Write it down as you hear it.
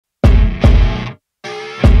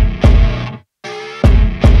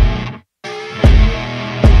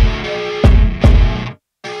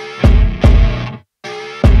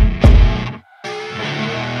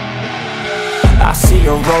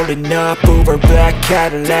Pulling up Uber black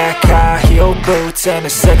Cadillac, high heel boots and a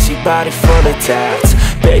sexy body full of tats.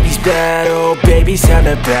 Baby's bad, oh baby's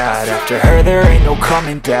hella bad. After her there ain't no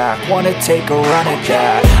coming back. Wanna take a run at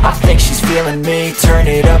that. I think she's feeling me. Turn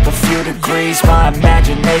it up a few degrees. My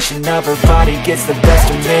imagination of her body gets the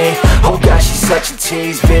best of me. Oh gosh, she's such a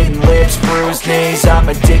tease. Bitten lips, bruised knees. I'm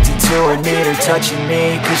addicted to her, need her touching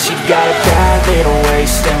me. Cause she got a bad little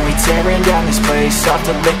waist, and we tearing down this place. Off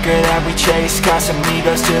the liquor that we chase. Got some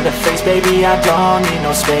egos to the face. Baby, I don't need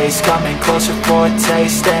no space. Coming closer for a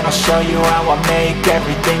taste, and I'll show you how I make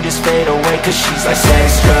everything just fade away. Cause she's like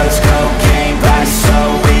sex, drugs, cocaine, body so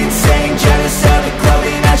insane. Jealous of the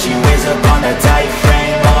clothing that she wears up on that tight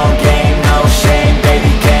frame. All game, no shame,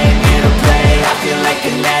 baby came here to play. I feel like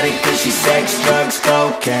an addict cause she's sex, drugs,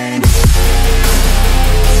 cocaine.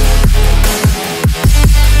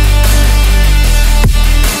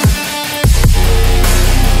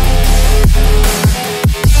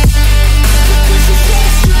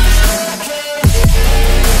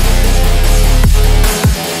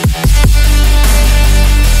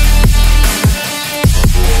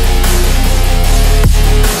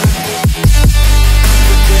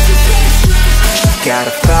 Got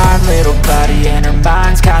a fine little body and her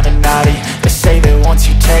mind's kinda naughty. They say that once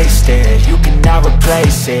you taste it, you cannot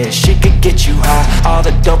replace it. She could get you high, all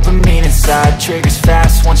the dopamine inside triggers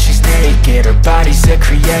fast once she's naked. Her body's a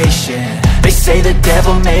creation. They say the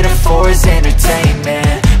devil made her for his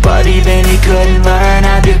entertainment, but even he couldn't learn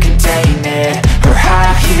how to contain it. Her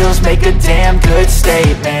high heels make a damn good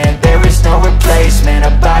statement. There is no replacement,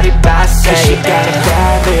 a body by Satan. Cause she got a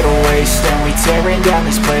bad little waist, and we tearing down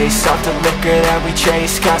this place. Off the liquor that we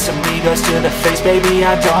chase. Got some egos to the face. Baby,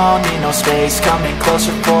 I don't need no space. Coming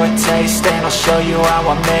closer for a taste, and I'll show you how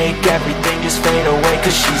I make everything just fade away.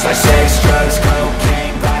 Cause she's like sex, drugs,